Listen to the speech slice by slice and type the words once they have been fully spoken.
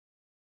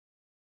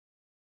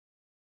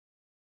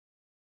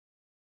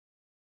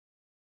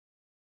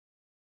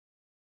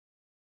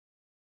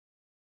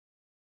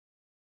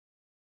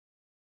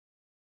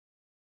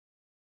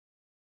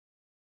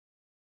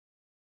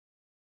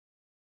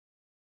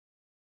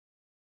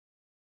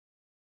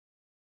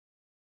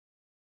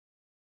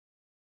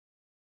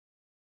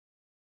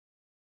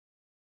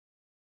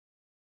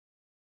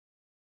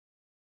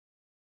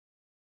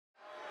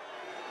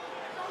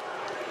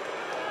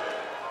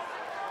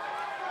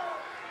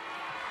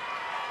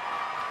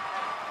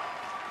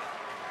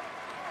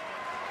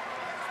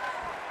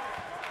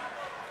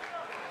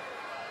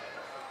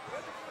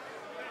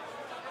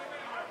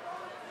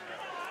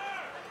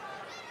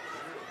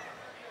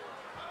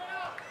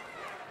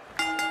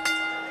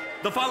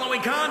The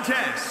following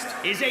contest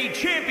is a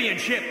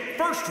championship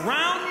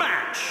first-round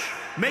match.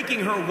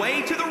 Making her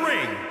way to the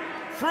ring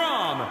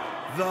from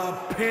the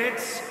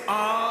pits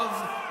of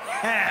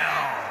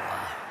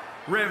hell,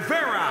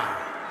 Rivera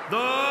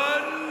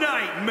the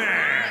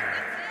Nightmare.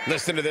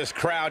 Listen to this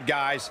crowd,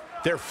 guys.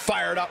 They're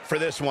fired up for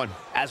this one.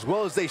 As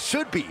well as they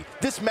should be.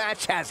 This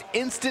match has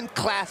instant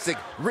classic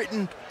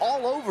written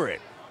all over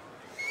it.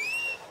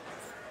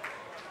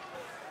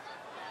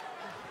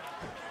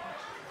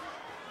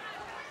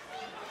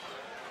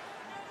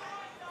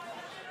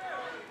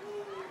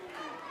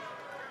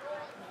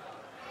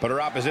 But her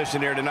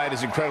opposition here tonight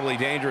is incredibly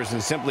dangerous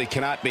and simply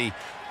cannot be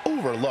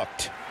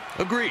overlooked.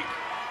 Agreed.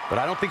 But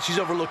I don't think she's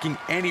overlooking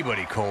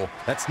anybody, Cole.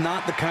 That's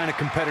not the kind of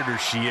competitor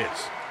she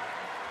is.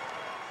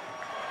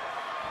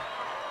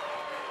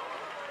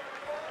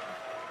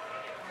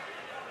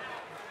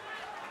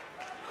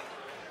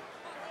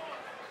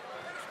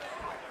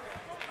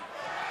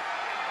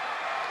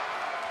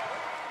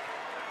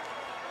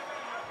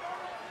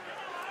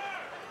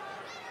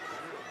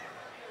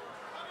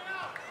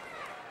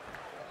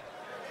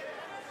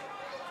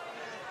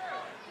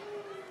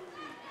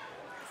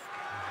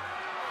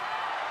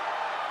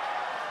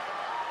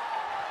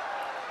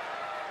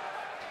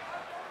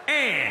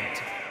 And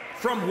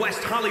from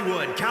West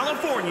Hollywood,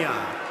 California.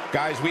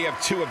 Guys, we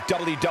have two of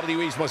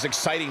WWE's most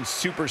exciting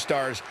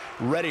superstars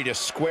ready to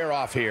square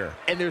off here.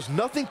 And there's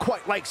nothing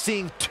quite like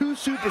seeing two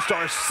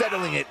superstars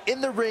settling it in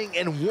the ring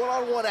in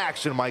one-on-one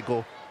action,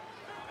 Michael.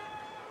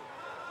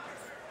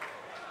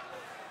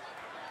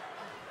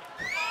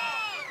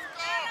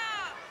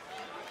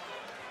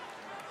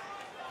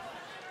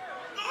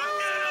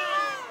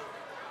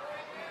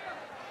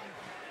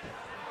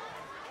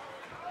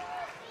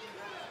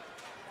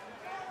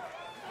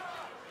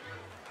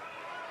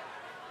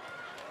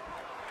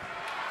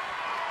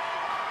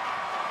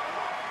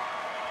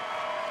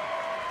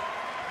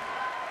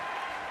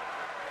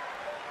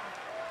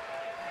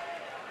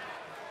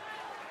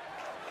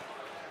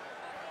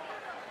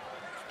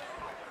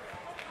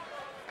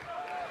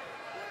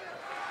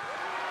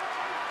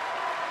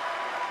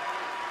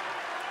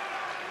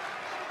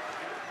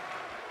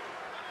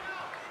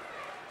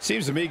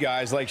 Seems to me,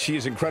 guys, like she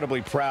is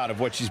incredibly proud of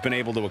what she's been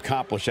able to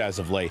accomplish as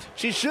of late.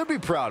 She should be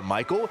proud,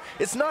 Michael.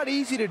 It's not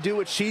easy to do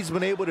what she's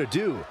been able to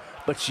do,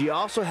 but she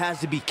also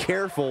has to be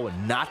careful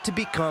not to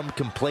become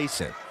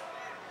complacent.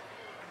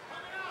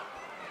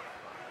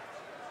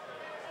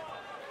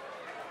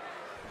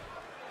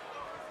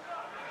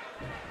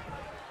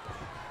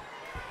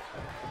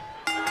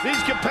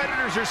 These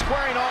competitors are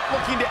squaring off,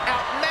 looking to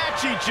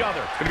outmatch each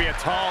other. It's going to be a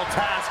tall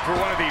task for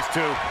one of these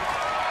two.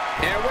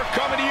 And we're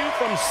coming to you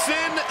from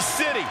Sin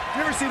City.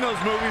 You ever seen those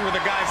movies where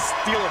the guys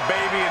steal a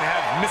baby and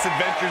have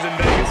misadventures in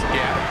Vegas?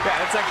 Yeah,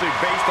 that's actually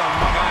based on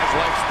my guy's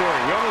life story.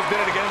 We almost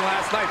did it again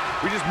last night.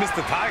 We just missed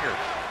the tiger.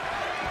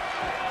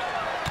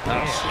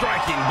 A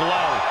striking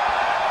blow.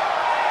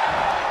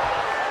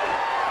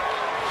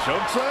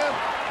 Chokeslam?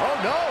 Oh,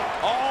 no.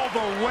 All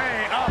the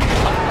way up.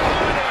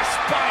 Oh, into a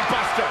spine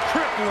buster.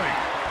 Crippling.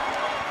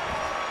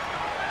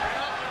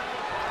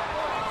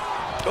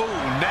 Oh,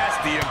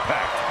 nasty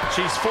impact.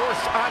 She's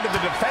forced onto the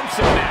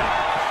defensive now.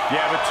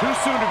 Yeah, but too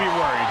soon to be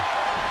worried.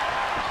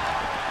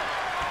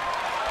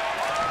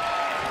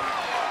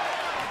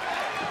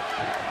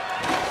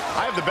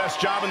 I have the best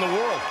job in the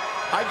world.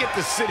 I get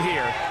to sit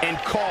here and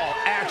call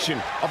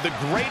action of the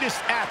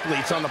greatest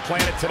athletes on the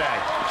planet today.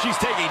 She's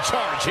taking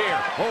charge here.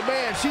 Oh,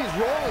 man, she's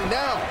rolling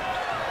now.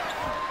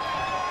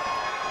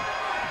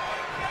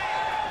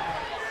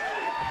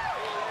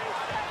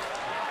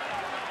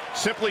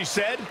 Simply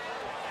said,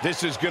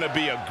 this is going to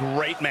be a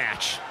great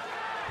match.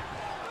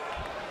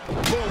 Boom,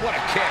 what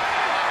a kick.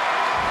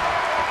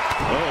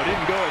 Oh, it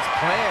didn't go as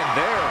planned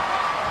there.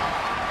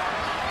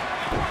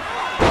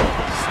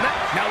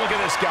 Snap. Now look at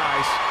this,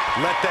 guys.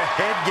 Let the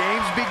head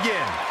games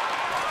begin.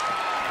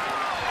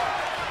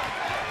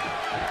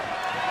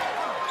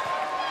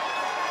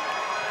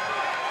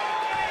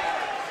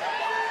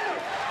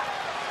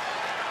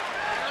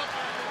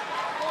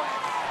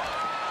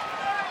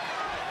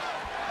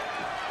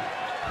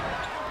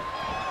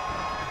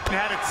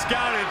 Had it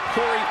scouted.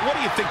 Corey, what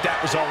do you think that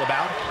was all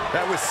about?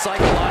 That was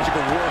psychological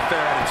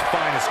warfare at its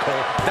finest,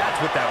 Cole. That's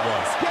what that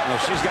was. Well,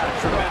 she's got a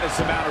tremendous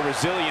amount of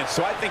resilience,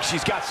 so I think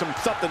she's got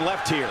something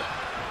left here.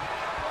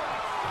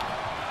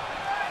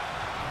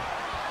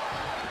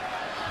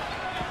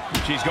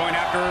 She's going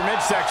after her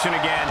midsection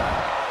again.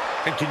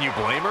 And can you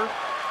blame her?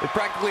 It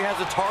practically has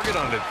a target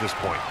on it at this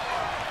point.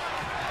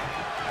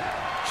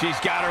 She's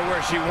got her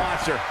where she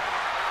wants her.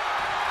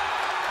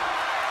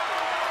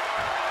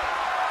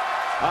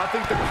 I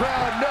think the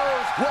crowd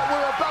knows what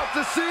we're about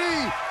to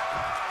see.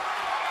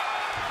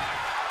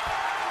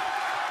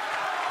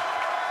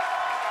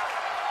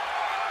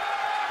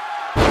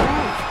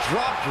 Ooh,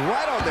 dropped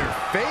right on their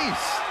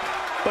face.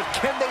 But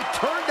can they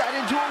turn that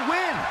into a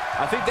win?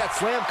 I think that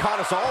slam caught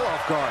us all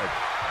off guard.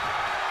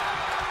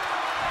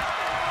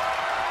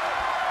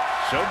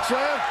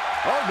 Chokeslam?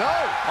 Oh, no.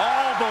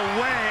 All the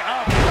way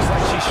up. Looks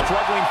like she's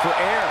struggling for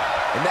air.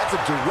 And that's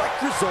a direct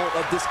result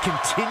of this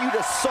continued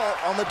assault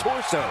on the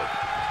torso.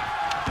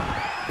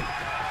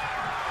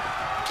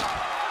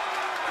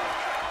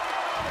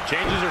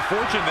 Changes her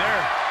fortune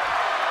there.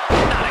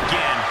 Not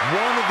again.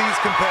 One of these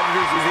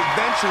competitors is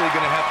eventually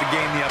going to have to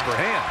gain the upper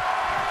hand.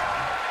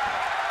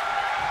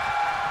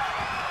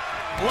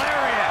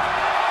 Lariat.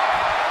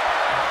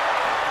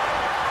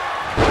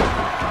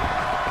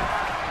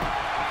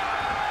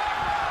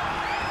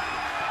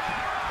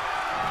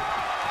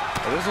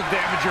 This will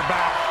damage your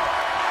back.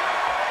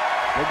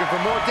 Looking for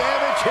more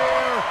damage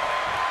here.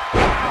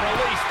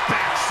 Release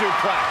back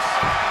suplex.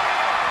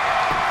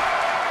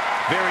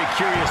 Very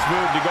curious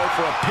move to go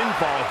for a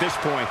pinfall at this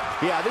point.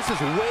 Yeah, this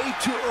is way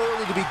too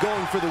early to be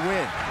going for the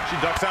win. She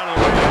ducks out of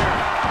the way there.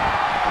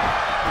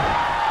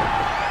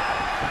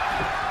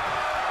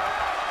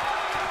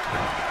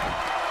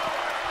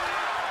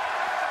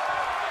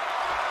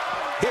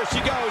 Here she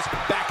goes,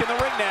 back in the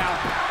ring now.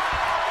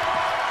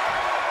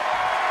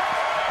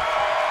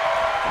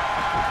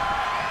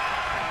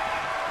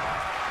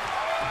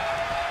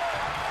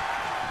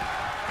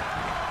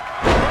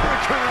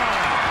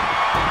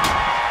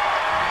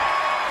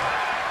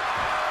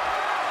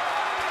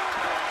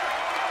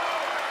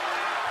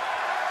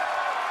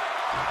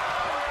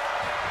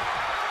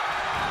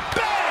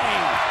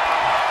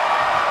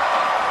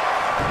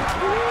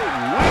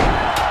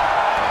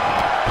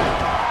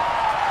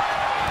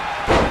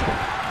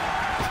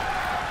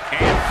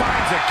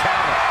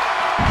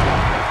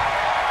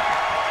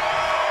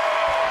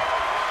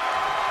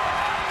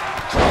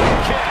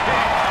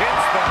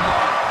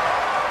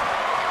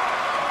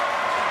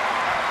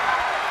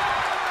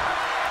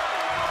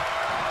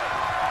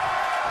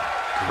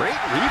 Great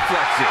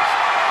reflexes.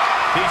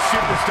 These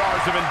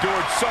superstars have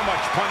endured so much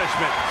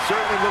punishment.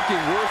 Certainly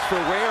looking worse for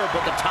wear,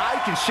 but the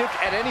tide can shift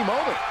at any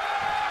moment.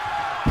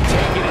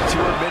 Taking it to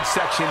her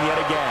midsection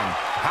yet again.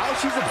 How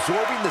she's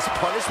absorbing this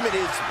punishment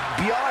is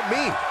beyond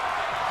me.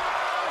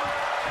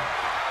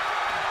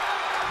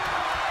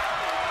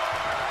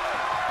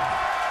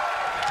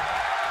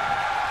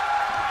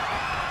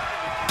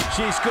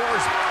 She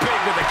scores big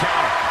with the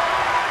counter.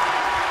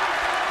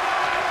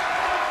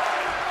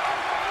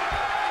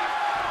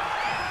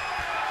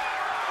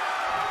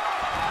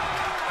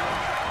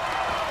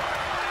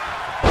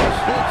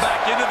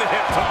 Back into the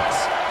hip toss.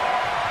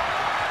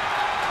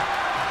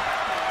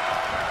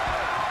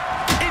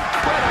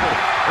 Incredible.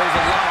 There's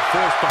a lot of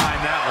force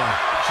behind that one.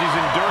 She's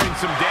enduring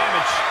some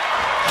damage.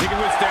 She can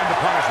withstand the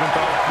punishment,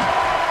 though.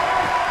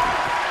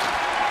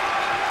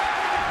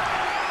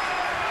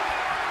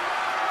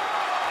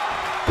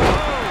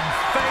 Boom!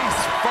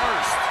 Face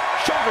first.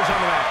 Shoulders on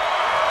the mat.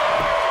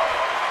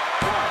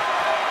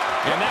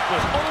 And that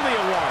was only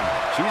a one.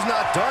 She's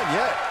not done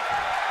yet.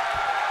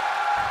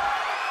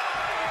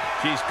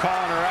 She's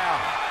calling her out.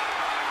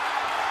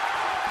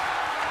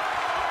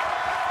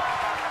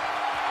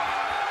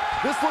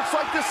 This looks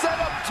like the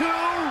setup too.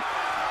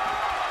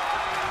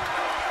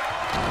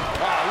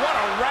 Oh, what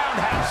a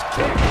roundhouse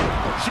kick.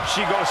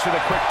 She goes for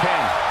the quick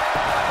pin.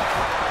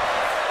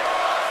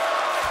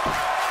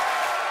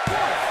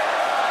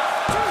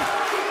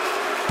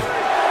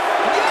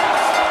 Yes!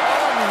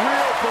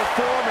 Unreal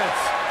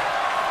performance.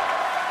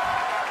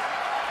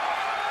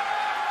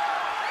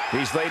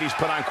 These ladies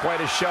put on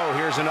quite a show.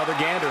 Here's another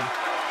gander.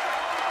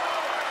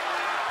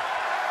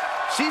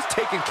 She's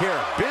taking care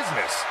of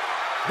business.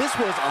 This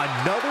was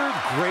another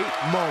great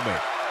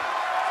moment.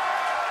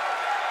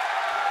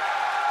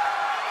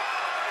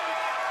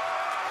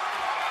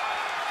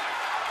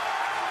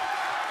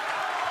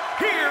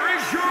 Here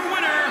is your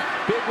winner.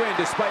 Big win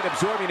despite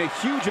absorbing a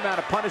huge amount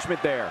of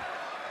punishment there.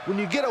 When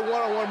you get a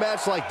one-on-one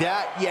match like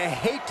that, you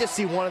hate to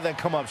see one of them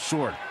come up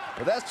short.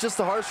 But that's just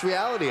the harsh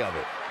reality of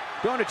it.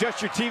 Don't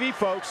adjust your TV,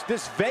 folks.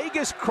 This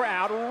Vegas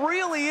crowd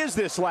really is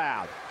this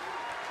loud.